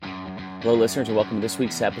Hello, listeners, and welcome to this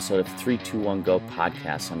week's episode of 321 Go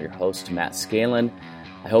podcast. I'm your host, Matt Scanlon.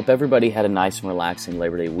 I hope everybody had a nice and relaxing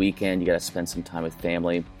Labor Day weekend. You got to spend some time with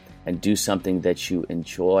family and do something that you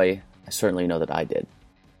enjoy. I certainly know that I did.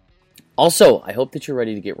 Also, I hope that you're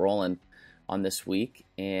ready to get rolling on this week.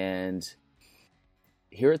 And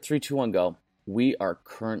here at 321 Go, we are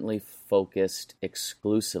currently focused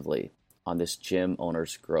exclusively on this Gym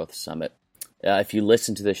Owners Growth Summit. If you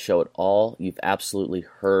listen to this show at all, you've absolutely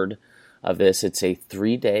heard of this. It's a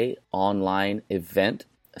 3-day online event,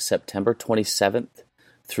 September 27th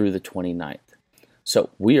through the 29th.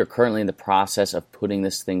 So we are currently in the process of putting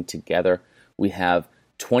this thing together. We have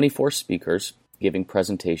 24 speakers giving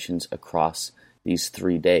presentations across these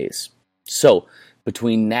 3 days. So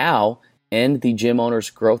between now and the Gym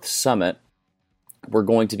Owners Growth Summit, we're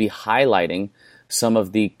going to be highlighting some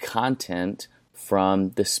of the content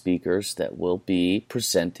from the speakers that will be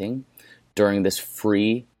presenting during this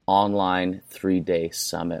free online 3-day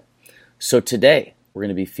summit. So today, we're going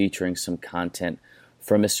to be featuring some content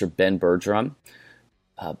from Mr. Ben Bergeron.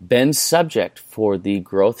 Ben's subject for the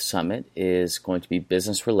Growth Summit is going to be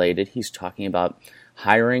business related. He's talking about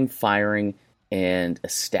hiring, firing, and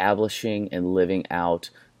establishing and living out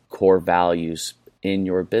core values in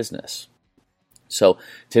your business. So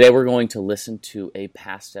today we're going to listen to a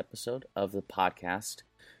past episode of the podcast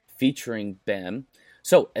featuring Ben.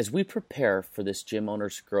 So as we prepare for this Gym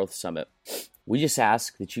Owners Growth Summit, we just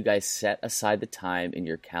ask that you guys set aside the time in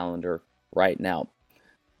your calendar right now.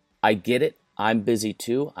 I get it. I'm busy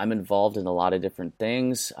too. I'm involved in a lot of different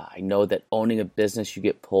things. I know that owning a business, you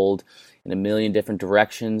get pulled in a million different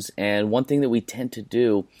directions. And one thing that we tend to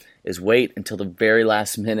do is wait until the very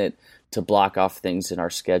last minute to block off things in our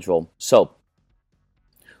schedule. So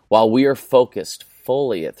while we are focused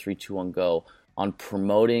fully at 321 Go on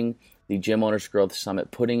promoting the Gym Owners Growth Summit,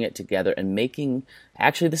 putting it together and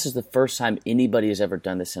actually this is the first time anybody has ever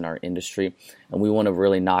done this in our industry, and we want to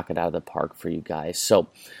really knock it out of the park for you guys. So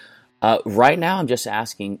right now I'm just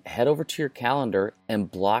asking, head over to your calendar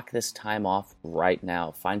and block this time off right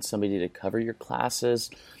now. Find somebody to cover your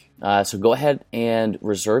classes. So go ahead and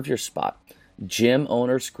reserve your spot.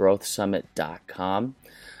 GymOwnersGrowthSummit.com.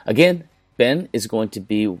 Again, Ben is going to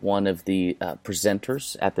be one of the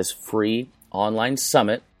presenters at this free online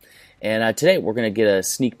summit. And today we're going to get a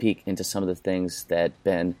sneak peek into some of the things that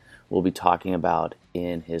Ben will be talking about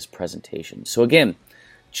in his presentation. So again,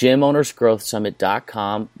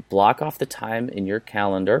 GymOwnersGrowthSummit.com. Block off the time in your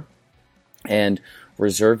calendar and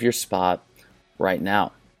reserve your spot right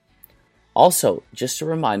now. Also, just a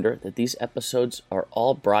reminder that these episodes are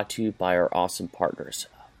all brought to you by our awesome partners.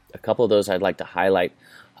 A couple of those I'd like to highlight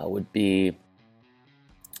would be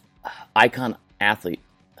Icon Athlete.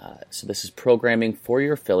 So this is programming for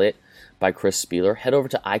your affiliate by Chris Spieler. Head over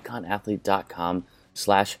to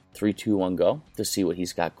iconathlete.com/321go to see what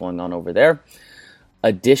he's got going on over there.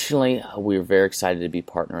 Additionally, we're very excited to be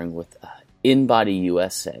partnering with InBody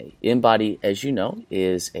USA. InBody, as you know,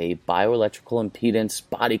 is a bioelectrical impedance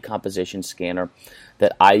body composition scanner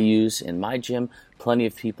that I use in my gym. Plenty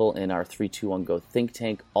of people in our 321 Go think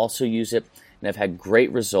tank also use it and have had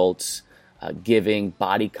great results giving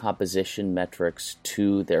body composition metrics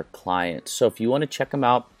to their clients. So if you want to check them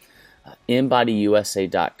out,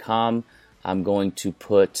 InBodyUSA.com. I'm going to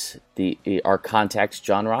put our contacts,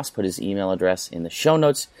 John Ross, put his email address in the show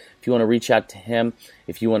notes. If you want to reach out to him,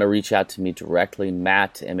 if you want to reach out to me directly,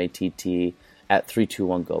 Matt, M-A-T-T, at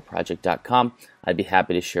 321GoProject.com. I'd be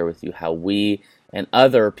happy to share with you how we and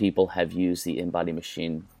other people have used the InBody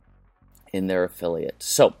machine in their affiliate.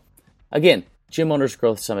 So again,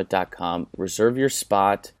 GymOwnersGrowthSummit.com. Reserve your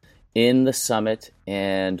spot in the summit,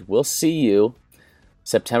 and we'll see you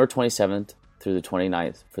September 27th through the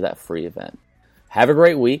 29th for that free event. Have a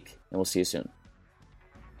great week, and we'll see you soon.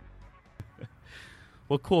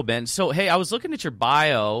 Well, cool, Ben. So, hey, I was looking at your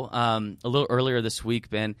bio a little earlier this week,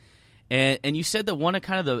 Ben, and you said that one of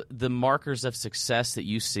kind of the markers of success that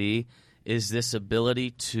you see is this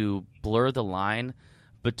ability to blur the line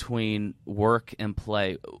between work and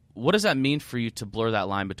play. What does that mean for you to blur that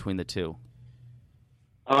line between the two?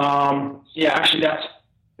 Yeah, actually, that's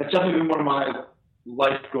definitely been one of my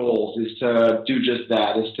life goals, is to do just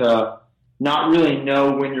that, is to not really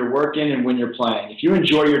know when you're working and when you're playing. If you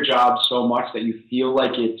enjoy your job so much that you feel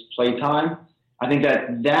like it's playtime, I think that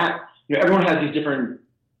everyone has these different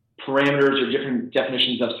parameters or different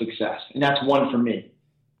definitions of success. And that's one for me,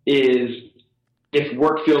 is if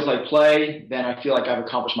work feels like play, then I feel like I've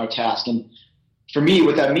accomplished my task. And for me,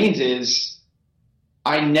 what that means is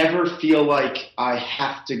I never feel like I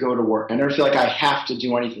have to go to work. I never feel like I have to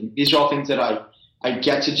do anything. These are all things that I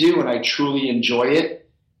get to do, and I truly enjoy it.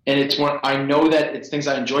 And it's when I know that it's things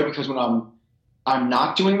I enjoy, because when I'm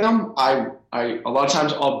not doing them, I a lot of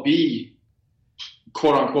times I'll be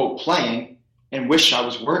quote unquote playing and wish I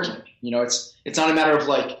was working. It's not a matter of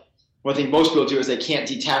like, what I think most people do is they can't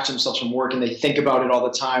detach themselves from work and they think about it all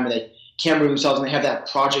the time and they can't move themselves and they have that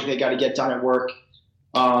project they got to get done at work.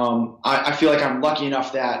 I feel like I'm lucky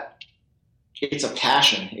enough that it's a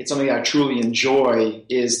passion. It's something that I truly enjoy,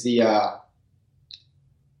 is the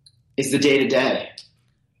day-to-day.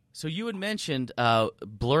 So you had mentioned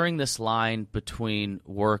blurring this line between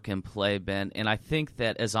work and play, Ben, and I think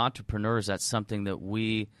that as entrepreneurs, that's something that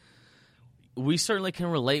we certainly can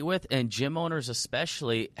relate with, and gym owners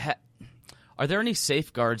especially. Are there any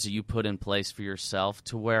safeguards that you put in place for yourself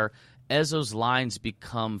to where, as those lines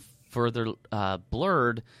become further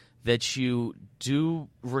blurred, that you do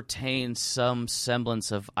retain some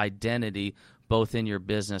semblance of identity both in your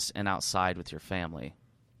business and outside with your family?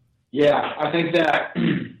 Yeah, I think that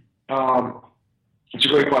it's a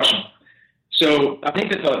great question. So I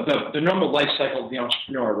think that the normal life cycle of the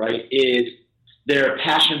entrepreneur, right, is they're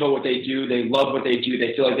passionate about what they do. They love what they do.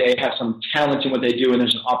 They feel like they have some talent in what they do, and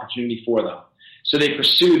there's an opportunity for them. So they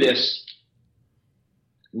pursue this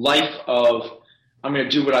life of, I'm going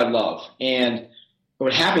to do what I love. And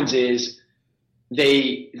what happens is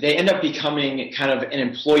they end up becoming kind of an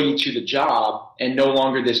employee to the job and no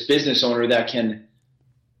longer this business owner that can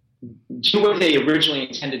do what they originally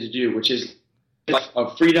intended to do, which is life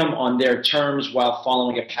of freedom on their terms while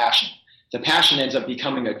following a passion. The passion ends up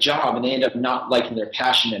becoming a job, and they end up not liking their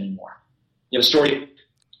passion anymore. The story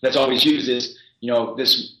that's always used is,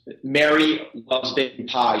 this Mary loves baking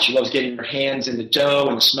pies. She loves getting her hands in the dough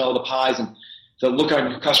and the smell of the pies and the look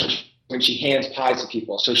on her customers when she hands pies to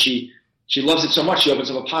people. So she loves it so much, she opens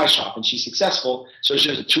up a pie shop, and she's successful. So she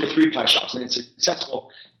has 2 or 3 pie shops, and it's successful.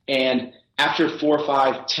 And after 4,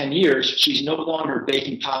 5, 10 years, she's no longer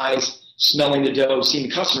baking pies, smelling the dough, seeing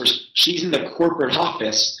the customers. She's in the corporate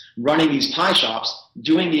office running these pie shops,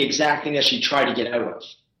 doing the exact thing that she tried to get out of.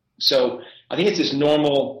 So I think it's this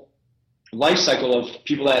normal life cycle of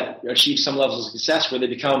people that achieve some levels of success where they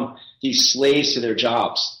become these slaves to their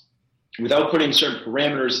jobs. Without putting certain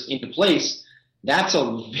parameters into place, that's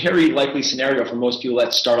a very likely scenario for most people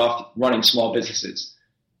that start off running small businesses.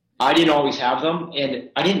 I didn't always have them, and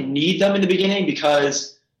I didn't need them in the beginning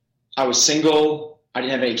because I was single, I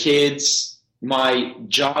didn't have any kids. My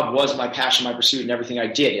job was my passion, my pursuit, and everything I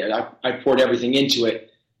did. I poured everything into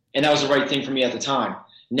it, and that was the right thing for me at the time.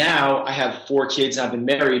 Now I have 4 kids, and I've been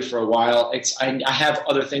married for a while. I have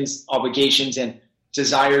other things, obligations, and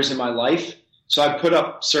desires in my life, so I put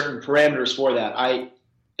up certain parameters for that.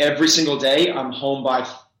 Every single day I'm home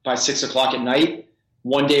by 6 o'clock at night.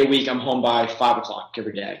 1 day a week I'm home by 5 o'clock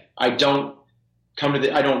every day. I don't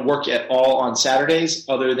work at all on Saturdays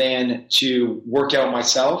other than to work out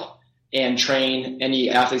myself and train any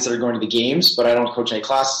athletes that are going to the games, but I don't coach any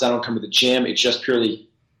classes. I don't come to the gym. It's just purely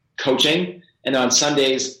coaching. And on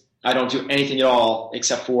Sundays, I don't do anything at all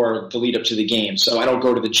except for the lead up to the game. So I don't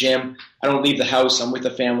go to the gym. I don't leave the house. I'm with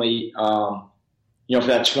the family, for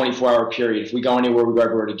that 24-hour period. If we go anywhere, we go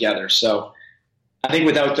everywhere together. So I think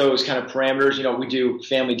without those kind of parameters, we do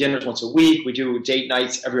family dinners once a week. We do date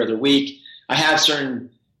nights every other week. I have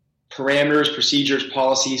certain parameters, procedures,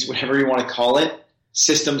 policies, whatever you want to call it,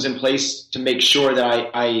 systems in place to make sure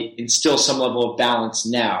that I instill some level of balance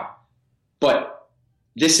now. But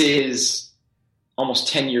this is almost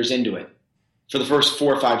 10 years into it. For the first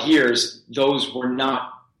 4 or 5 years, those were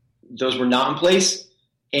not in place,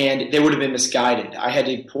 and they would have been misguided. I had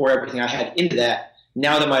to pour everything I had into that.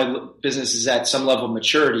 Now that my business is at some level of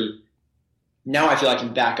maturity, now I feel I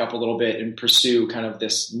can back up a little bit and pursue kind of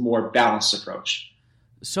this more balanced approach.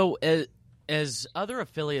 So as other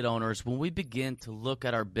affiliate owners, when we begin to look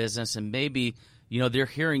at our business and maybe, they're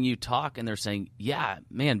hearing you talk and they're saying, yeah,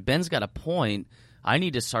 man, Ben's got a point. I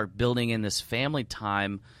need to start building in this family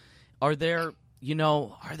time. Are there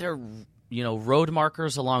road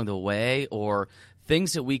markers along the way or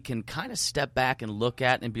things that we can kind of step back and look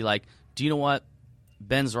at and be like, do you know what?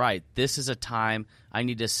 Ben's right. This is a time I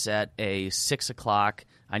need to set a 6 o'clock.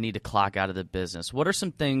 I need to clock out of the business. What are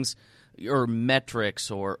some things or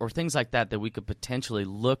metrics or things like that we could potentially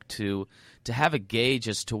look to have a gauge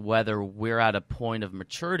as to whether we're at a point of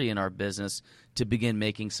maturity in our business to begin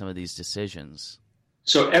making some of these decisions?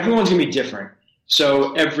 So everyone's going to be different.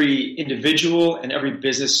 So every individual and every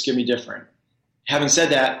business is going to be different. Having said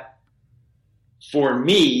that, for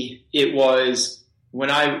me, it was when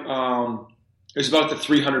it was about the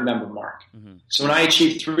 300 member mark. Mm-hmm. So when I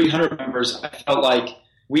achieved 300 members, I felt like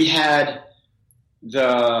we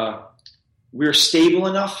were stable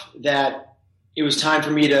enough that it was time for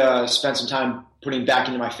me to spend some time putting back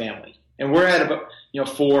into my family. And we're at about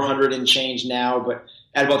 400 and change now, but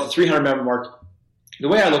at about the 300 member mark, the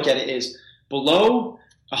way I look at it is below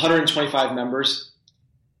 125 members,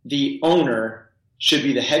 the owner should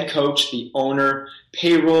be the head coach, the owner,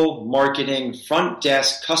 payroll, marketing, front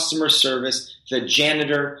desk, customer service, the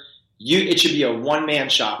janitor. It should be a one-man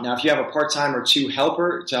shop. Now, if you have a part-time or two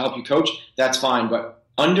helper to help you coach, that's fine. But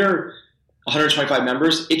under 125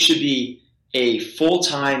 members, it should be a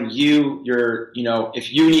full-time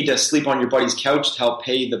if you need to sleep on your buddy's couch to help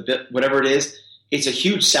pay the bit, whatever it is, it's a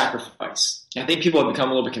huge sacrifice. I think people have become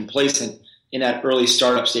a little bit complacent in that early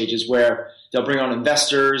startup stages where they'll bring on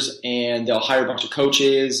investors and they'll hire a bunch of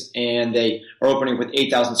coaches and they are opening with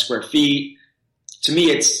 8,000 square feet. To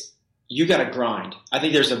me, it's you got to grind. I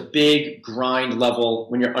think there's a big grind level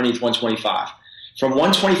when you're underneath 125. From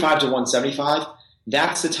 125 to 175,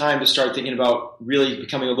 that's the time to start thinking about really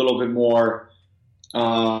becoming a little bit more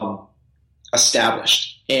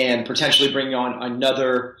established and potentially bringing on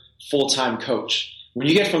another full-time coach. When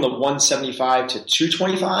you get from the 175 to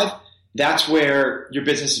 225, that's where your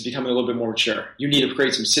business is becoming a little bit more mature. You need to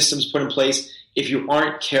create some systems put in place. If you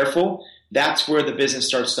aren't careful, that's where the business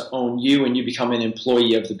starts to own you and you become an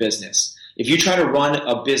employee of the business. If you try to run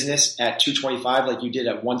a business at 225 like you did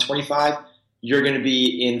at 125, you're going to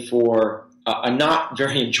be in for a not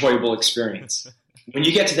very enjoyable experience. When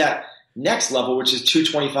you get to that next level, which is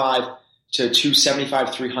 225 to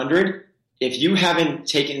 275, 300, if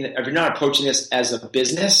you're not approaching this as a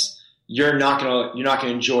business, you're not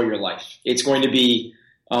gonna enjoy your life. It's going to be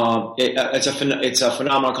it's a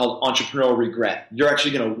phenomenon called entrepreneurial regret. You're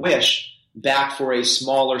actually going to wish back for a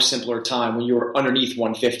smaller, simpler time when you were underneath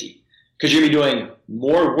 150, because you're going to be doing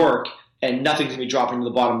more work and nothing's going to be dropping to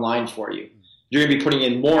the bottom line for you. You're going to be putting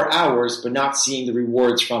in more hours, but not seeing the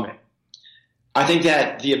rewards from it. I think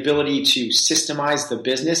that the ability to systemize the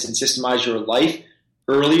business and systemize your life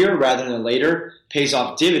earlier rather than later pays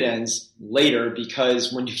off dividends later,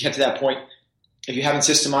 because when you get to that point, if you haven't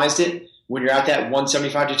systemized it, when you're at that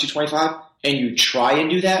 175 to 225 and you try and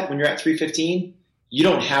do that when you're at 315, you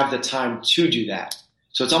don't have the time to do that.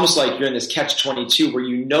 So it's almost like you're in this catch-22 where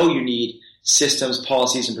you need systems,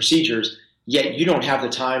 policies, and procedures, yet you don't have the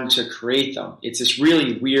time to create them. It's this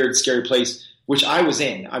really weird, scary place, which I was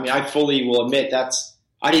in. I mean, I fully will admit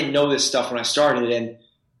I didn't know this stuff when I started, and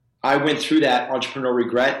I went through that entrepreneurial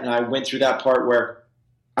regret, and I went through that part where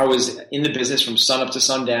I was in the business from sun up to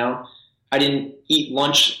sundown. I didn't eat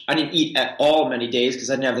lunch. I didn't eat at all many days because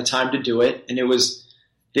I didn't have the time to do it. And it was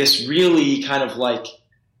this really kind of like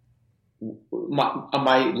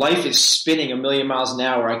my life is spinning a million miles an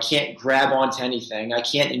hour. I can't grab onto anything. I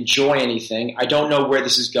can't enjoy anything. I don't know where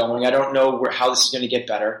this is going. I don't know how this is going to get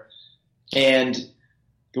better. And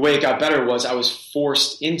the way it got better was I was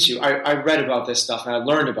forced into – I read about this stuff and I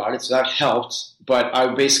learned about it, so that helped. But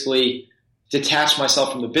I basically detached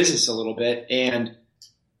myself from the business a little bit and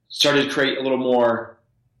started to create a little more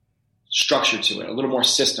structure to it, a little more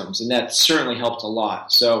systems, and that certainly helped a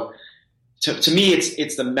lot. So to me,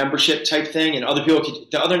 it's the membership type thing, and other people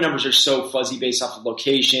the other numbers are so fuzzy based off of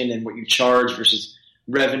location and what you charge versus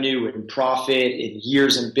revenue and profit and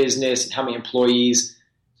years in business and how many employees.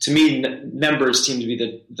 To me, members seem to be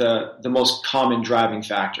the most common driving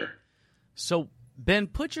factor. So, Ben,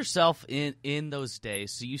 put yourself in those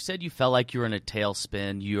days. So you said you felt like you were in a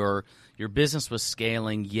tailspin. Your business was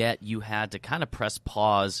scaling, yet you had to kind of press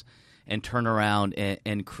pause and turn around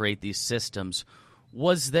and create these systems.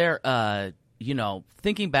 Was there,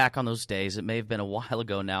 thinking back on those days, it may have been a while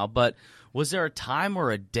ago now, but was there a time or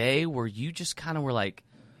a day where you just kind of were like,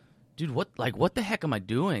 dude, what the heck am I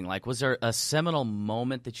doing? Like, was there a seminal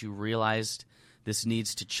moment that you realized this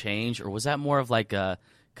needs to change, or was that more of like a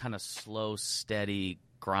kind of slow, steady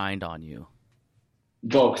grind on you?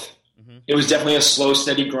 Both. Mm-hmm. It was definitely a slow,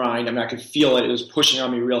 steady grind. I mean, I could feel it. It was pushing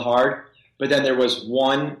on me real hard. But then there was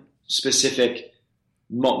one specific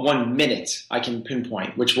 1 minute I can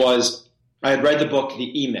pinpoint, which was I had read the book,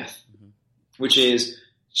 The E-Myth, mm-hmm. which is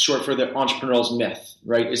short for the entrepreneurial myth,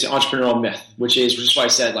 right? It's the entrepreneurial myth, which is why I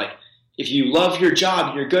said, like, if you love your job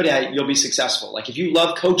and you're good at it, you'll be successful. Like, if you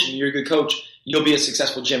love coaching and you're a good coach, you'll be a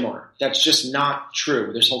successful gym owner. That's just not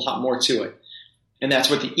true. There's a lot more to it. And that's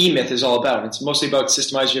what the E-Myth is all about. It's mostly about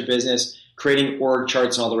systemizing your business, creating org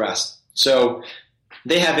charts and all the rest. So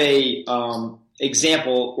they have a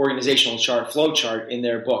example organizational chart, flow chart in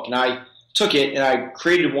their book. And I took it and I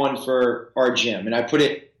created one for our gym. And I put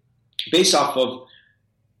it based off of,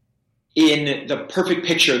 in the perfect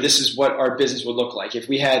picture, this is what our business would look like. If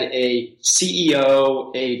we had a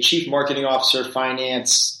CEO, a chief marketing officer,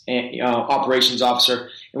 finance, and operations officer,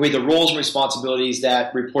 and we had the roles and responsibilities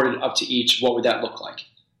that reported up to each, what would that look like?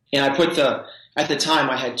 And I put at the time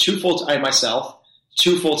I had myself,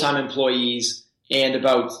 2 full-time employees, and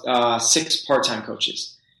about 6 part-time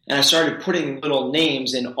coaches. And I started putting little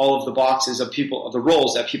names in all of the boxes of the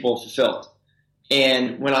roles that people fulfilled.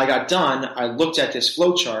 And when I got done, I looked at this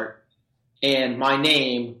flow chart, and my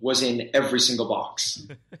name was in every single box.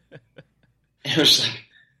 And it was like,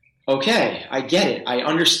 okay, I get it. I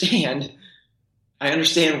understand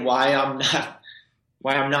why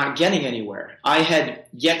I'm not getting anywhere. I had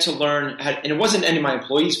yet to learn, and it wasn't any of my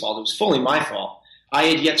employees' fault. It was fully my fault. I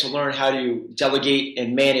had yet to learn how to delegate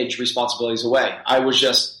and manage responsibilities away. I was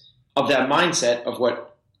just of that mindset of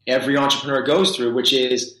what every entrepreneur goes through, which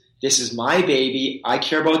is, this is my baby. I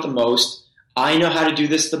care about it the most. I know how to do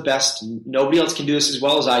this the best. Nobody else can do this as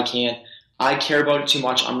well as I can. I care about it too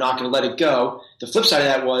much. I'm not going to let it go. The flip side of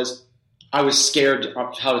that was I was scared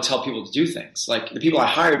of how to tell people to do things. Like, the people I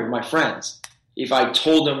hired were my friends. If I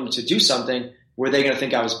told them to do something, were they going to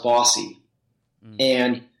think I was bossy?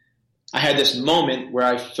 And I had this moment where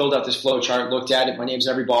I filled out this flow chart, looked at it, my name's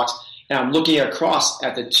in every box, and I'm looking across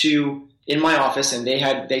at the 2 in my office, and they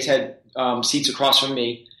had seats across from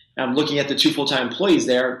me. And I'm looking at the 2 full-time employees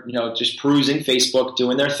there, just perusing Facebook,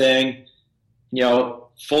 doing their thing,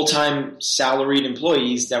 full-time salaried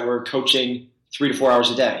employees that were coaching 3 to 4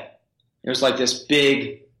 hours a day. It was like this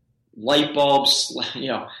big light bulb,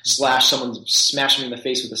 slash someone smashing me in the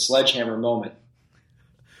face with a sledgehammer moment.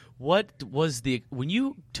 What was when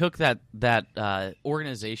you took that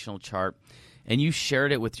organizational chart and you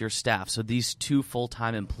shared it with your staff, so these 2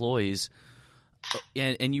 full-time employees,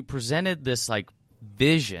 and you presented this like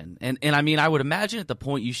vision, and I mean, I would imagine at the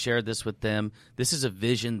point you shared this with them, this is a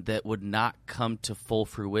vision that would not come to full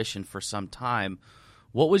fruition for some time.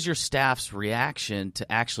 What was your staff's reaction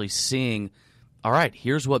to actually seeing, all right,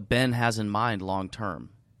 here's what Ben has in mind long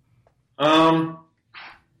term? I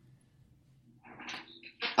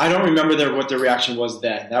don't remember what the reaction was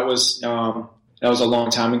then. That was a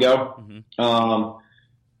long time ago,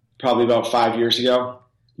 probably about 5 years ago.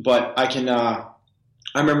 But I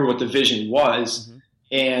remember what the vision was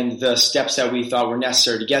and the steps that we thought were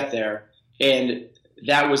necessary to get there. And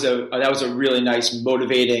that was a really nice,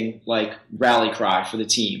 motivating, like, rally cry for the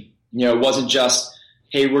team. It wasn't just,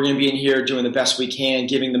 hey, we're going to be in here doing the best we can,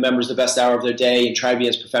 giving the members the best hour of their day and try to be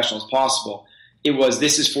as professional as possible. It was,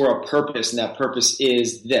 this is for a purpose, and that purpose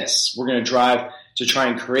is this. We're going to drive to try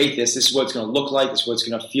and create this. This is what it's going to look like. This is what it's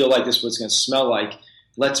going to feel like. This is what it's going to smell like.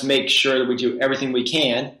 Let's make sure that we do everything we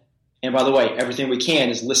can. And by the way, everything we can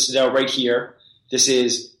is listed out right here. This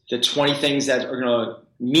is the 20 things that are going to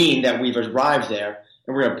mean that we've arrived there,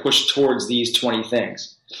 and we're going to push towards these 20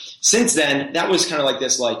 things. Since then, that was kind of like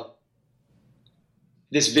this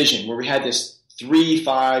vision where we had this 3,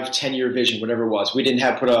 5, 10-year vision, whatever it was. We didn't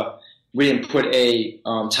put a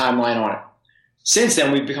timeline on it. Since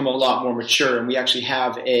then, we've become a lot more mature, and we actually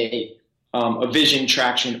have a vision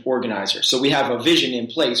traction organizer. So we have a vision in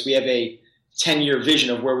place. We have a 10-year vision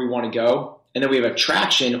of where we want to go, and then we have a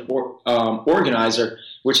traction organizer,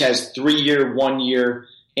 which has 3-year, 1-year,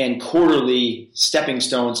 and quarterly stepping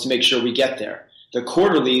stones to make sure we get there. The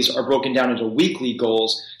quarterlies are broken down into weekly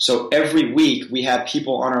goals. So every week we have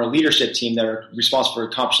people on our leadership team that are responsible for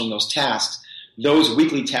accomplishing those tasks. Those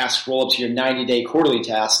weekly tasks roll up to your 90-day quarterly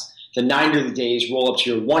tasks. The 90 days roll up to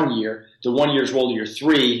your 1 year. The 1 years roll to your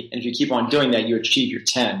 3. And if you keep on doing that, you achieve your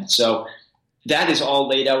 10. So that is all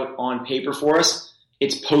laid out on paper for us.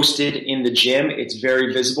 It's posted in the gym. It's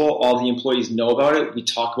very visible. All the employees know about it. We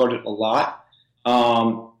talk about it a lot.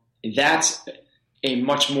 That's a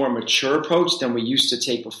much more mature approach than we used to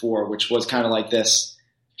take before, which was kind of like this.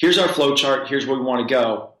 Here's our flow chart. Here's where we want to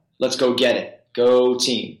go. Let's go get it. Go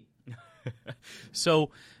team.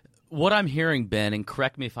 So what I'm hearing, Ben, and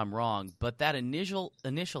correct me if I'm wrong, but that initial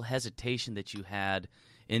hesitation that you had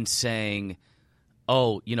in saying,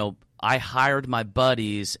 oh, I hired my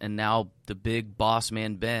buddies and now the big boss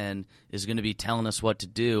man Ben is going to be telling us what to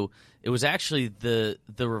do. It was actually the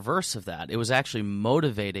reverse of that. It was actually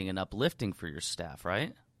motivating and uplifting for your staff,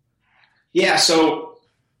 right? Yeah, so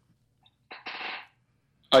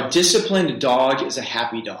a disciplined dog is a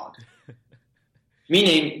happy dog.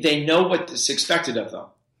 Meaning they know what is expected of them.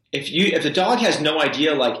 If the dog has no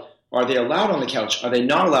idea, like, are they allowed on the couch? Are they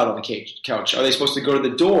not allowed on the couch? Are they supposed to go to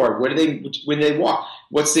the door? When do they walk?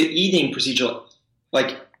 What's the eating procedure?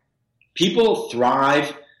 Like, people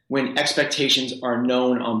thrive when expectations are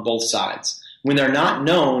known on both sides. When they're not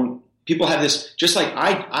known, people have this, just like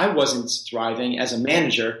I wasn't thriving as a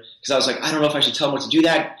manager because I was like, I don't know if I should tell them what to do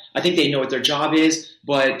that. I think they know what their job is,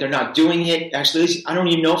 but they're not doing it. Actually, I don't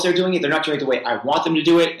even know if they're doing it. They're not doing it the way I want them to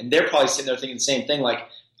do it. And they're probably sitting there thinking the same thing, like,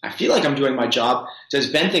 I feel like I'm doing my job. Does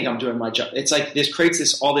Ben think I'm doing my job? It's like this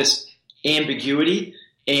creates all this ambiguity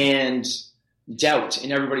and doubt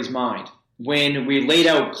in everybody's mind. When we laid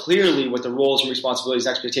out clearly what the roles and responsibilities,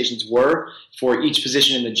 expectations were for each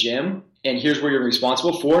position in the gym, and here's where you're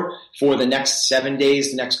responsible for the next 7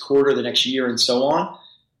 days, the next quarter, the next year, and so on,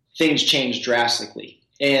 things changed drastically.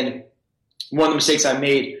 And one of the mistakes I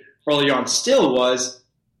made early on still was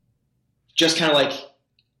just kind of like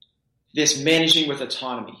this managing with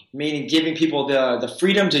autonomy, meaning giving people the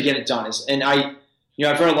freedom to get it done. And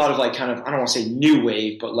I've heard a lot of like kind of, I don't want to say new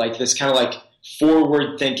wave, but like this kind of like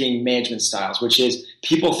forward thinking management styles, which is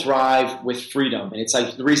people thrive with freedom. And it's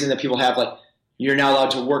like the reason that people have like, you're now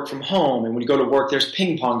allowed to work from home. And when you go to work, there's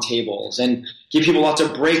ping pong tables and give people lots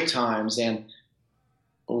of break times. And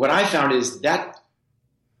what I found is that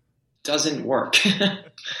doesn't work.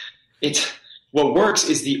 What works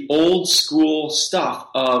is the old school stuff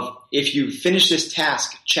of if you finish this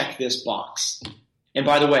task, check this box. And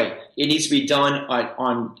by the way, it needs to be done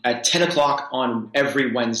at 10 o'clock on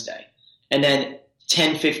every Wednesday. And then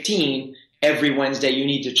 10:15 every Wednesday, you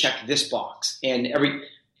need to check this box. And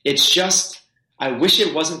it's just, I wish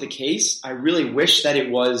it wasn't the case. I really wish that it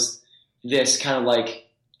was this kind of like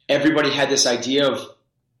everybody had this idea of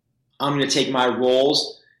I'm going to take my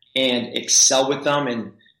roles and excel with them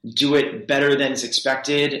and do it better than is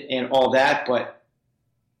expected and all that. But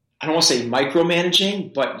I don't want to say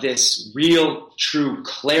micromanaging, but this real true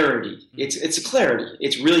clarity. It's a clarity.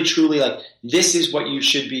 It's really truly like this is what you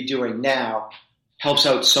should be doing now. Helps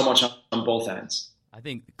out so much on both ends. I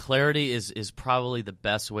think clarity is probably the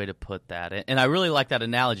best way to put that. And I really like that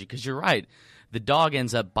analogy because you're right. The dog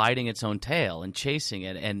ends up biting its own tail and chasing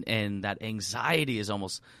it, and that anxiety is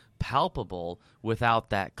almost palpable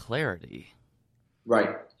without that clarity. Right.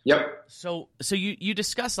 Yep. So you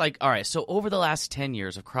discuss like, all right, so over the last 10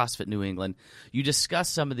 years of CrossFit New England, you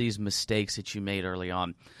discussed some of these mistakes that you made early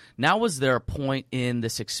on. Now, was there a point in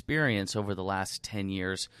this experience over the last 10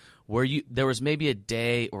 years where there was maybe a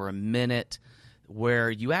day or a minute where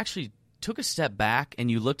you actually took a step back and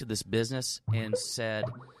you looked at this business and said,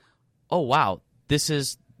 oh, wow, this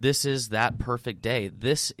is that perfect day.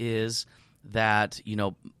 This is that,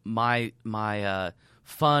 my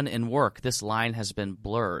fun and work, this line has been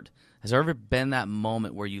blurred. Has there ever been that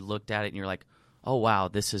moment where you looked at it and you're like, oh, wow,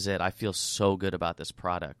 this is it. I feel so good about this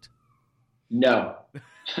product? No.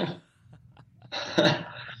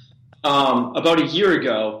 About a year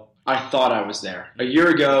ago, I thought I was there. A year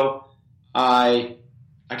ago, I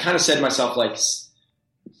kind of said to myself, like,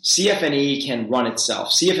 CFNE can run itself.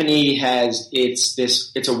 CFNE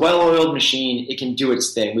it's a well-oiled machine. It can do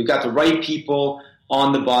its thing. We've got the right people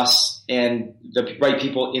on the bus and the right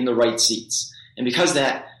people in the right seats. And because of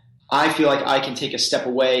that, I feel like I can take a step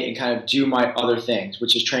away and kind of do my other things,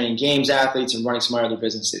 which is training games athletes and running some of my other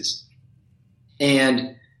businesses.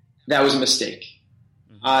 And that was a mistake.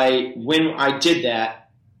 When I did that,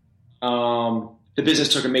 the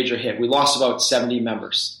business took a major hit. We lost about 70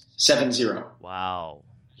 members, 7-0. Wow.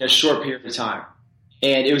 In a short period of time.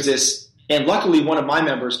 And it was this, and luckily one of my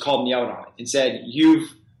members called me out on it and said, you've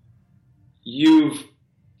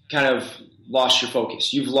kind of lost your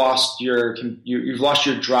focus. You've lost your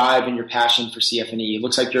drive and your passion for CFNE. It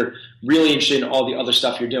looks like you're really interested in all the other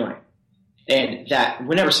stuff you're doing. And that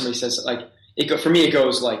whenever somebody says like, for me, it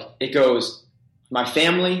goes my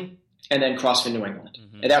family and then CrossFit New England.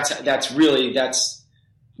 Mm-hmm. And that's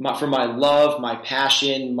for my love, my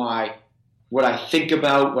passion, what I think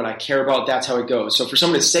about, what I care about, that's how it goes. So for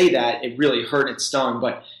someone to say that, it really hurt and it stung,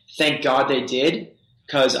 but thank God they did,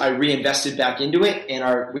 because I reinvested back into it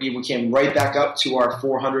and we came right back up to our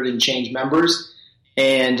 400 and change members.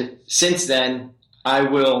 And since then, I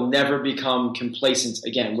will never become complacent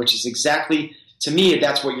again, which is exactly, to me,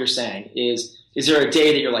 that's what you're saying is there a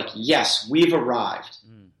day that you're like, yes, we've arrived?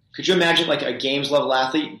 Could you imagine like a games level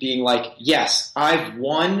athlete being like, yes, I've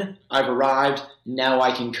won, I've arrived, now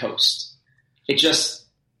I can coast?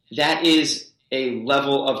 That is a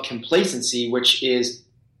level of complacency, which is,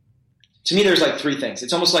 to me, there's like three things.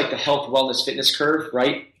 It's almost like the health, wellness, fitness curve,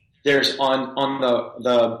 right? There's on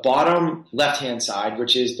the bottom left-hand side,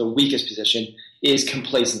 which is the weakest position, is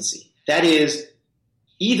complacency. That is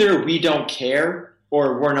either we don't care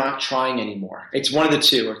or we're not trying anymore. It's one of the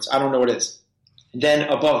two. I don't know what it is. Then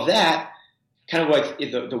above that, kind of like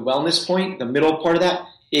the wellness point, the middle part of that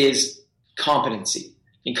is competency.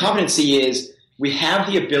 And competency is we have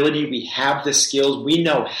the ability, we have the skills, we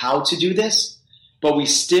know how to do this, but we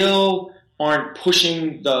still aren't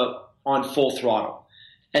pushing on full throttle.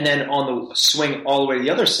 And then on the swing all the way to the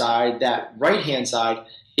other side, that right-hand side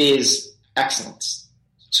is excellence.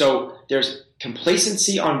 So there's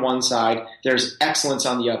complacency on one side, there's excellence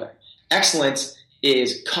on the other. Excellence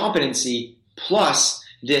is competency plus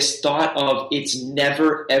this thought of it's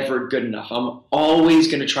never, ever good enough. I'm always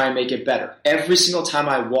going to try and make it better. Every single time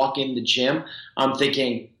I walk in the gym, I'm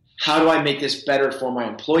thinking, how do I make this better for my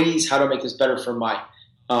employees? How do I make this better for my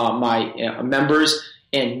members?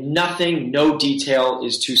 And no detail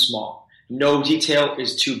is too small. No detail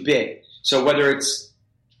is too big. So whether it's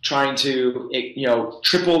trying to,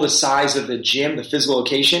 triple the size of the gym, the physical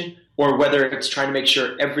location, or whether it's trying to make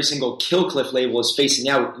sure every single Kill Cliff label is facing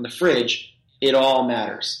out in the fridge, it all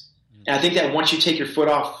matters. And I think that once you take your foot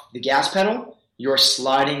off the gas pedal, you're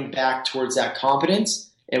sliding back towards that competence.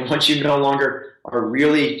 And once you no longer are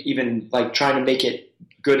really even like trying to make it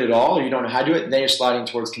good at all, or you don't know how to do it, then you're sliding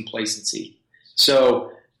towards complacency.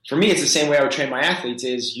 So for me, it's the same way I would train my athletes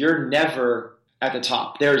is you're never at the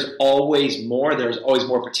top. There's always more. There's always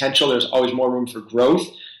more potential. There's always more room for growth.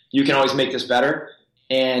 You can always make this better.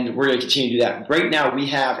 And we're going to continue to do that. Right now, we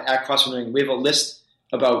have at CrossFit Ring, we have a list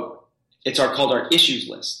about, called our issues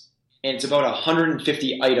list. And it's about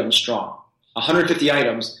 150 items strong. 150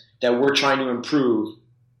 items that we're trying to improve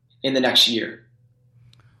in the next year.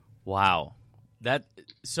 Wow.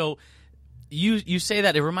 So you say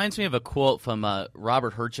that, it reminds me of a quote from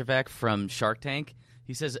Robert Herjavec from Shark Tank.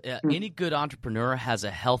 He says, any good entrepreneur has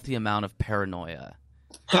a healthy amount of paranoia.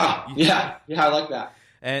 Yeah, I like that.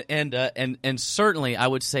 And certainly, I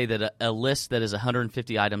would say that a list that is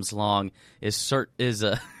 150 items long is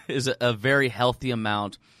a very healthy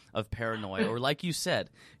amount of paranoia, or like you said,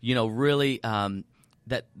 really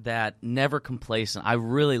that never complacent. I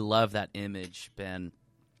really love that image, Ben.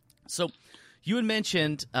 So you had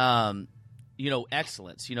mentioned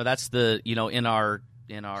excellence. That's the in our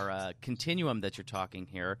continuum that you're talking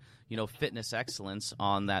here. Fitness excellence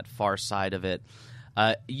on that far side of it.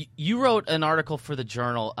 You wrote an article for the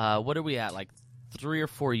Journal, what are we at, like 3 or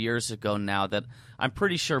 4 years ago now, that I'm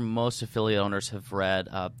pretty sure most affiliate owners have read,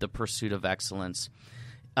 The Pursuit of Excellence.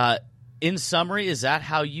 In summary, is that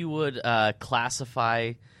how you would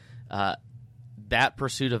classify that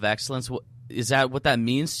pursuit of excellence? Is that what that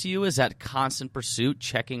means to you? Is that constant pursuit,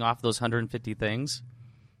 checking off those 150 things?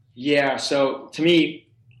 Yeah, so to me,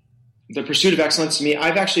 the pursuit of excellence, to me,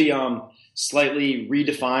 I've actually slightly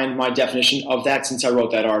redefined my definition of that since I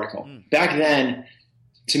wrote that article. Back then,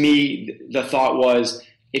 to me, the thought was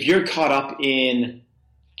if you're caught up in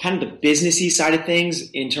kind of the businessy side of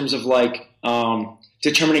things in terms of like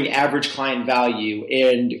determining average client value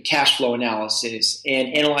and cash flow analysis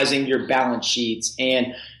and analyzing your balance sheets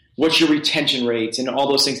and what's your retention rates and all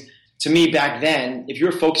those things. To me, back then, if you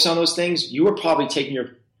were focused on those things, you were probably taking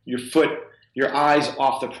your eyes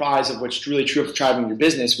off the prize of what's truly true of driving your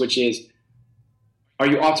business, which is, are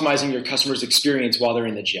you optimizing your customer's experience while they're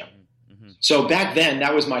in the gym? Mm-hmm. So back then,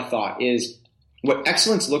 that was my thought, is what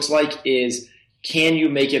excellence looks like is, can you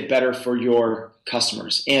make it better for your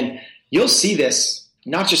customers? And you'll see this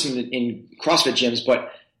not just in CrossFit gyms,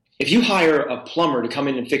 but if you hire a plumber to come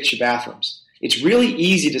in and fix your bathrooms, it's really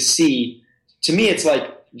easy to see. To me, it's like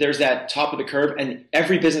there's that top of the curve, and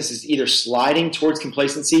every business is either sliding towards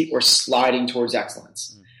complacency or sliding towards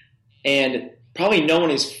excellence. And probably no one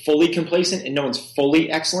is fully complacent and no one's fully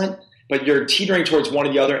excellent, but you're teetering towards one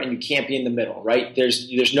or the other, and you can't be in the middle, right?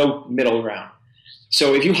 There's no middle ground.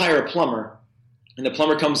 So if you hire a plumber and the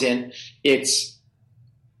plumber comes in,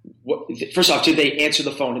 first off, did they answer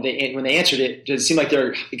the phone? When they answered it, does it seem like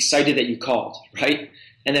they're excited that you called, right?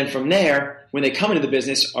 And then from there, when they come into the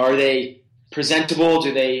business, are they presentable?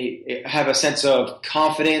 Do they have a sense of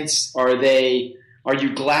confidence? Are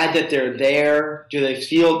you glad that they're there? Does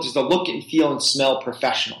the look and feel and smell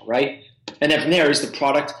professional, right? And then from there is the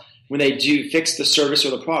product. When they do fix the service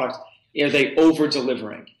or the product, are they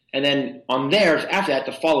over-delivering? And then on there, after that,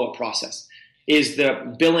 the follow-up process. Is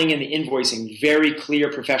the billing and the invoicing very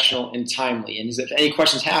clear, professional, and timely? And if any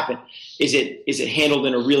questions happen, is it handled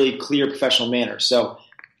in a really clear, professional manner? So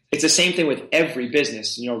it's the same thing with every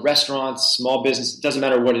business, restaurants, small business, it doesn't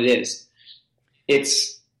matter what it is.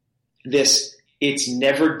 It's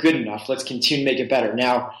never good enough. Let's continue to make it better.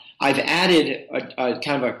 Now, I've added a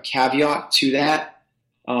kind of a caveat to that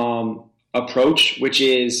approach, which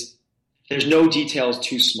is there's no details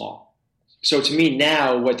too small. So to me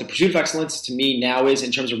now, what the pursuit of excellence to me now is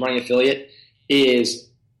in terms of running affiliate is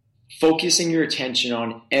focusing your attention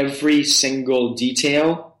on every single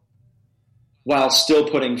detail while still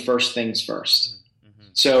putting first things first. Mm-hmm.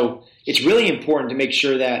 So it's really important to make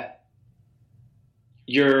sure that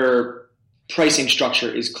your pricing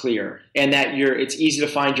structure is clear and that it's easy to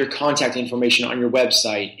find your contact information on your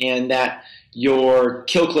website and that your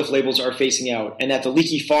Kill Cliff labels are facing out and that the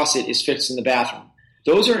leaky faucet is fixed in the bathroom.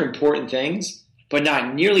 Those are important things, but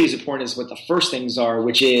not nearly as important as what the first things are,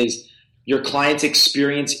 which is your client's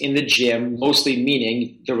experience in the gym, mostly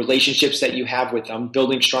meaning the relationships that you have with them,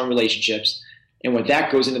 building strong relationships, and what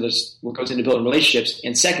goes into building relationships.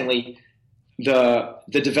 And secondly, the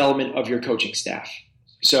development of your coaching staff.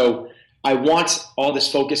 So I want all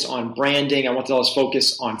this focus on branding. I want all this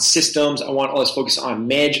focus on systems. I want all this focus on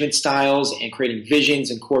management styles and creating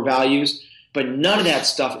visions and core values. But none of that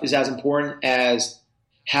stuff is as important as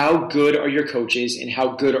how good are your coaches and how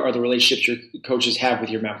good are the relationships your coaches have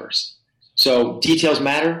with your members. So details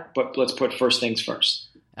matter, but let's put first things first.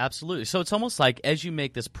 Absolutely. So it's almost like as you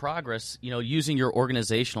make this progress, using your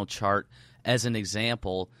organizational chart as an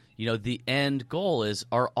example, the end goal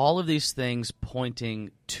are all of these things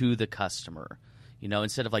pointing to the customer?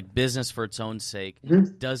 Instead of like business for its own sake,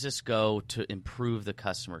 does this go to improve the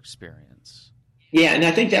customer experience? Yeah, and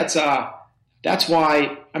I think that's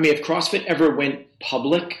why, if CrossFit ever went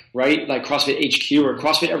public, right, like CrossFit HQ, or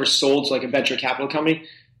CrossFit ever sold to like a venture capital company,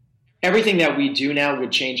 everything that we do now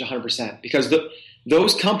would change 100%, because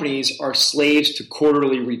those companies are slaves to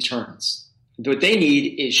quarterly returns. What they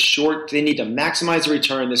need is they need to maximize the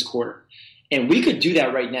return this quarter. And we could do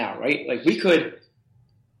that right now, right? Like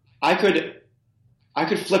I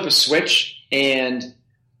could flip a switch and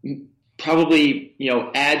probably,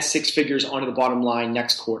 add six figures onto the bottom line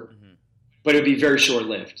next quarter. Mm-hmm. But it would be very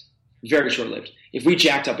short-lived, very short-lived. If we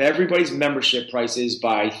jacked up everybody's membership prices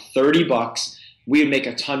by $30, we would make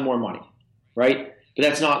a ton more money, right?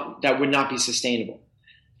 But that would not be sustainable.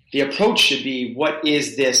 The approach should be, what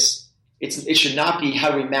is this? It should not be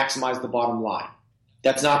how do we maximize the bottom line.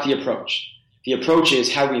 That's not the approach. The approach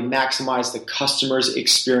is how do we maximize the customer's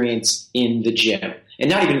experience in the gym,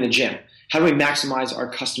 and not even in the gym. How do we maximize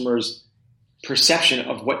our customers' perception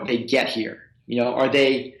of what they get here? Are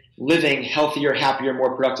they living healthier, happier,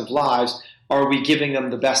 more productive lives? Or are we giving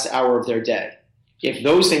them the best hour of their day? If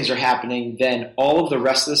those things are happening, then all of the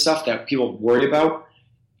rest of the stuff that people worry about,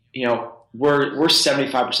 we're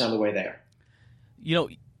 75% of the way there.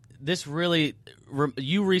 This really,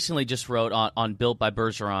 you recently just wrote on Built by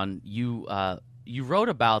Bergeron, you wrote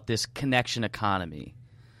about this connection economy.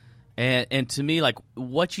 And to me, like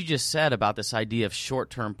what you just said about this idea of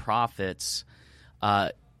short-term profits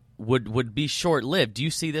would be short-lived. Do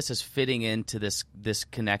you see this as fitting into this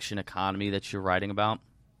connection economy that you're writing about?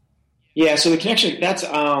 Yeah, so the connection, that's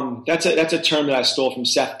a term that I stole from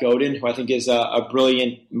Seth Godin, who I think is a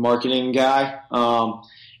brilliant marketing guy.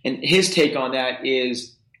 And his take on that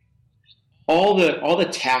is all the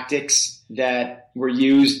tactics that were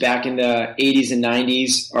used back in the 80s and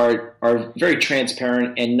 90s are very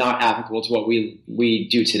transparent and not applicable to what we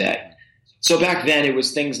do today. So back then it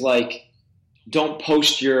was things like, don't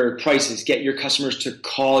post your prices, get your customers to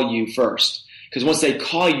call you first. Because once they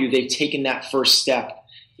call you, they've taken that first step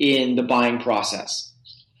in the buying process.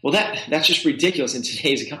 Well, that's just ridiculous in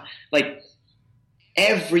today's economy. Like,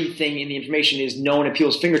 everything in the information is known at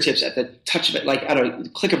people's fingertips at the touch of it, like at a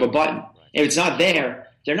click of a button. If it's not there,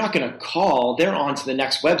 they're not going to call. They're on to the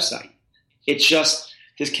next website. It's just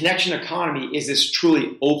this connection economy is this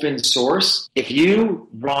truly open source. If you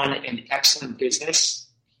run an excellent business,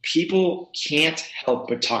 people can't help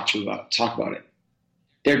but talk about it.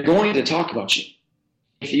 They're going to talk about you.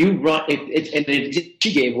 If you run, and the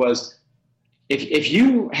she gave was, if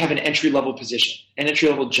you have an entry-level position, an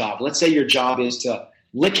entry-level job, let's say your job is to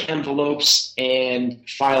lick envelopes and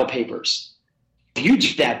file papers. If you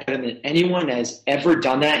do that better than anyone that has ever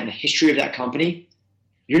done that in the history of that company,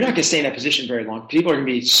 you're not going to stay in that position very long. People are going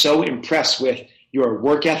to be so impressed with your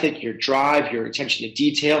work ethic, your drive, your attention to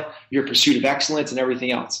detail, your pursuit of excellence, and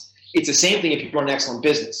everything else. It's the same thing if you run an excellent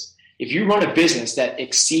business. If you run a business that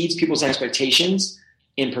exceeds people's expectations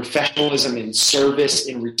in professionalism, in service,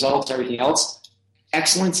 in results, everything else,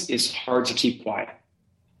 excellence is hard to keep quiet.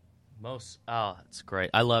 That's great.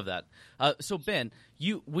 I love that. So Ben,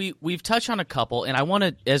 we've touched on a couple, and I want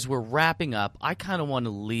to, as we're wrapping up, I kind of want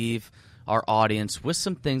to leave our audience with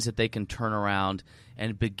some things that they can turn around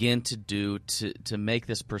and begin to do to make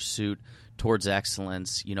this pursuit towards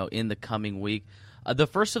excellence, in the coming week. The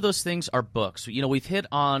first of those things are books. We've hit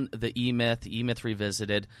on the E-Myth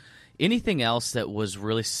Revisited. Anything else that was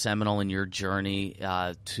really seminal in your journey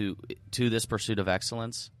to this pursuit of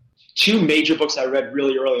excellence? Two major books I read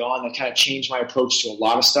really early on that kind of changed my approach to a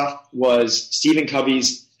lot of stuff was Stephen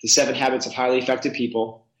Covey's The 7 Habits of Highly Effective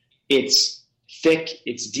People. It's thick,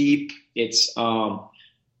 it's deep, it's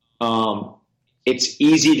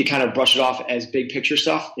easy to kind of brush it off as big picture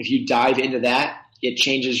stuff. If you dive into that, it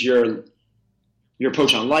changes your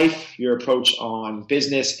approach on life, your approach on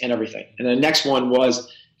business, and everything. And the next one was,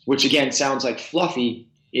 which again sounds like fluffy,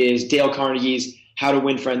 is Dale Carnegie's How to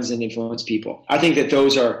Win Friends and Influence People. I think that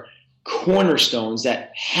those are cornerstones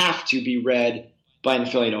that have to be read by an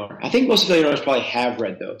affiliate owner. I think most affiliate owners probably have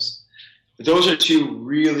read those. But those are two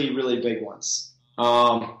really, really big ones.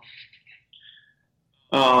 In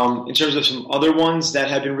terms of some other ones that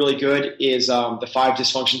have been really good is the 5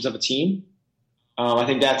 Dysfunctions of a Team. I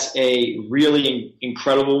think that's a really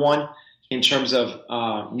incredible one in terms of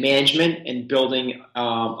management and building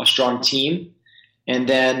a strong team. And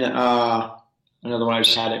then another one, I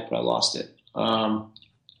just had it, but I lost it.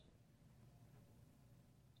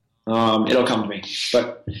 It'll come to me.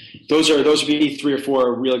 But those would be 3 or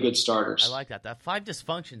 4 really good starters. I like that. That 5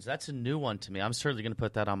 Dysfunctions, that's a new one to me. I'm certainly going to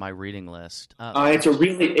put that on my reading list. I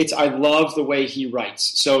love the way he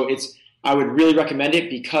writes. So I would really recommend it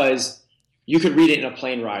because you could read it in a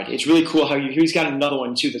plane ride. It's really cool how he's got another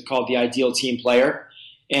one too that's called The Ideal Team Player.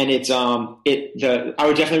 And I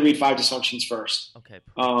would definitely read 5 Dysfunctions first. Okay.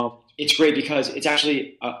 It's great because it's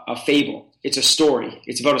actually a fable. It's a story.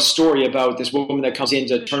 It's about a story about this woman that comes in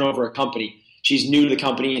to turn over a company. She's new to the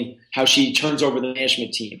company and how she turns over the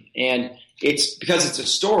management team. And because it's a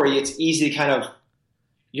story, it's easy to kind of,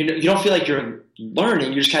 you don't feel like you're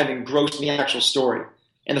learning. You're just kind of engrossed in the actual story.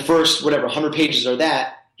 And the first, 100 pages are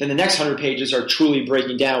that. Then the next 100 pages are truly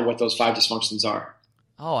breaking down what those 5 dysfunctions are.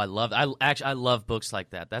 Oh, I love books like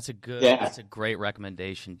that. That's a great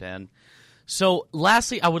recommendation, Ben. So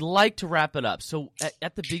lastly, I would like to wrap it up. So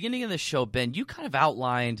at the beginning of the show, Ben, you kind of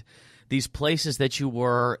outlined these places that you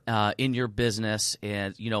were in your business,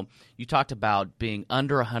 and you talked about being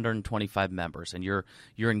under 125 members, and you're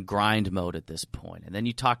in grind mode at this point. And then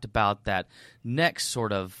you talked about that next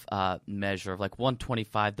sort of measure of like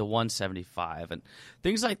 125 to 175 and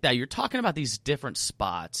things like that. You're talking about these different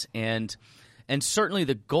spots, and certainly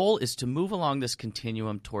the goal is to move along this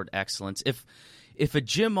continuum toward excellence. If a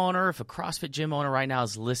gym owner, if a CrossFit gym owner right now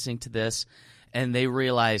is listening to this and they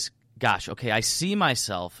realize, gosh, okay, I see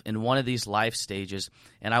myself in one of these life stages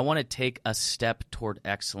and I want to take a step toward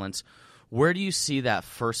excellence, where do you see that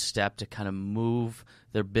first step to kind of move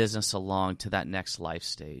their business along to that next life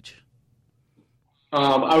stage?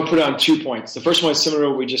 I would put it on 2 points. The first one is similar to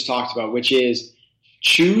what we just talked about, which is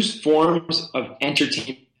choose forms of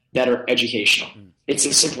entertainment that are educational. It's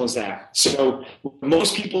as simple as that. So what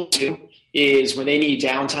most people do is when they need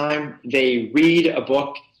downtime, they read a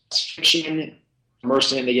book, fiction,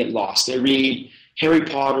 immerse in it, and they get lost. They read Harry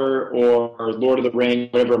Potter or Lord of the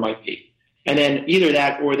Rings, whatever it might be. And then either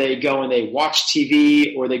that or they go and they watch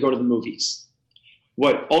TV or they go to the movies.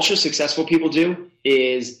 What ultra successful people do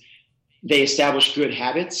is they establish good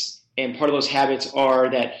habits, and part of those habits are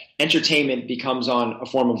that entertainment becomes on a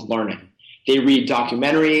form of learning. They read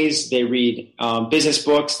documentaries, they read business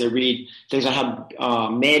books, they read things on how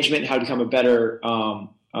management, how to become a better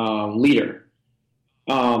leader.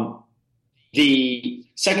 The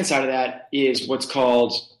second side of that is what's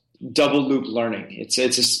called double loop learning. It's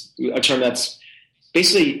a term that's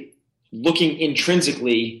basically looking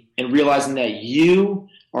intrinsically and realizing that you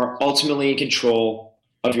are ultimately in control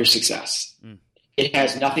of your success. It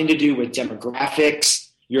has nothing to do with demographics,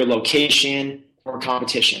 your location, or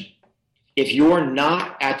competition. If you're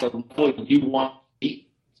not at the level you want to be,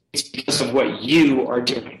 it's because of what you are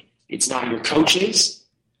doing. It's not your coaches,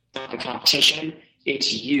 it's not the competition,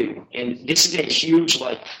 it's you. And this is a huge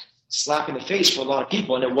slap in the face for a lot of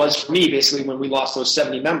people. And it was for me, basically, when we lost those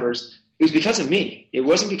 70 members, it was because of me. It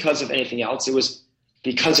wasn't because of anything else. It was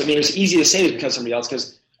because it was easy to say it was because of somebody else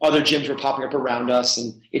because other gyms were popping up around us.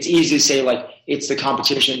 And it's easy to say it's the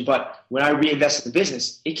competition. But when I reinvested in the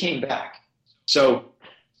business, it came back. So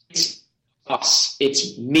it's us.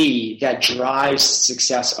 It's me that drives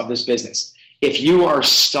success of this business. If you are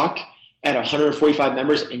stuck at 145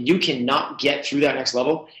 members and you cannot get through that next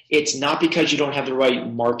level, it's not because you don't have the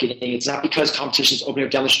right marketing. It's not because competition is opening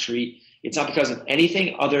up down the street. It's not because of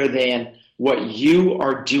anything other than what you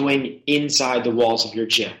are doing inside the walls of your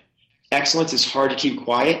gym. Excellence is hard to keep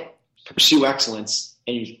quiet. Pursue excellence,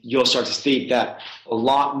 and you'll start to see that a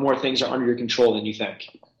lot more things are under your control than you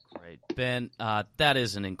think. Ben, that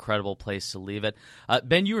is an incredible place to leave it.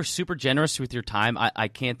 Ben, you were super generous with your time. I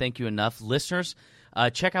can't thank you enough. Listeners,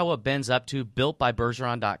 check out what Ben's up to,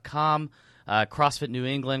 builtbybergeron.com, CrossFit New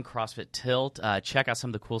England, CrossFit Tilt. Check out some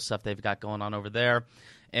of the cool stuff they've got going on over there.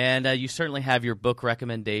 And you certainly have your book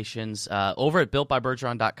recommendations over at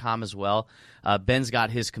builtbybergeron.com as well. Ben's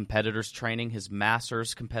got his competitors training, his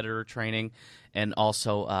master's competitor training, and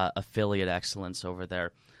also affiliate excellence over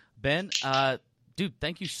there. Ben, dude,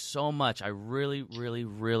 thank you so much. I really, really,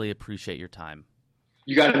 really appreciate your time.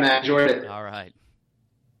 You got it, Matt. Enjoyed it. All right.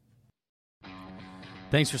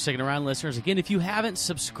 Thanks for sticking around, listeners. Again, if you haven't,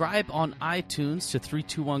 subscribe on iTunes to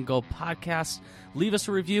 321 Go Podcast. Leave us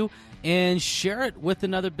a review and share it with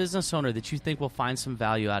another business owner that you think will find some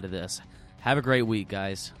value out of this. Have a great week,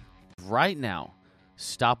 guys. Right now,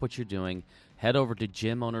 stop what you're doing. Head over to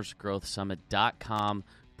gymownersgrowthsummit.com,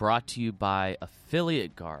 brought to you by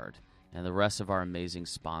Affiliate Guard and the rest of our amazing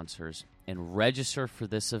sponsors, and register for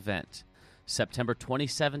this event. September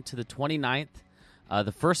 27th to the 29th,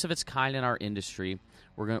 the first of its kind in our industry.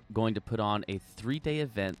 We're going to put on a 3-day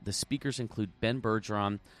event. The speakers include Ben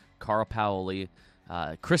Bergeron, Carl Paoli,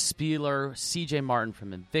 Chris Spieler, CJ Martin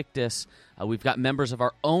from Invictus. We've got members of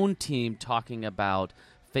our own team talking about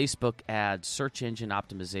Facebook ads, search engine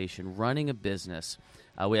optimization, running a business.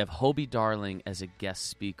 We have Hobie Darling as a guest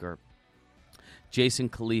speaker. Jason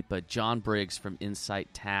Kalipa, John Briggs from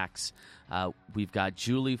Insight Tax. We've got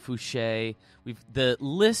Julie Fouché. The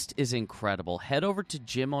list is incredible. Head over to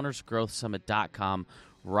gymownersgrowthsummit.com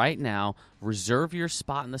right now. Reserve your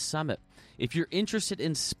spot in the summit. If you're interested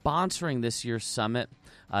in sponsoring this year's summit,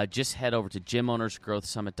 just head over to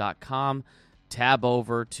gymownersgrowthsummit.com, tab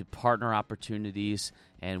over to partner opportunities,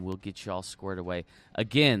 and we'll get you all squared away.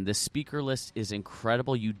 Again, the speaker list is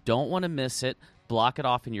incredible. You don't want to miss it. Block it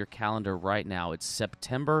off in your calendar right now. It's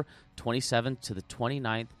September 27th to the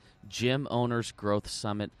 29th,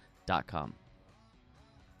 gymownersgrowthsummit.com.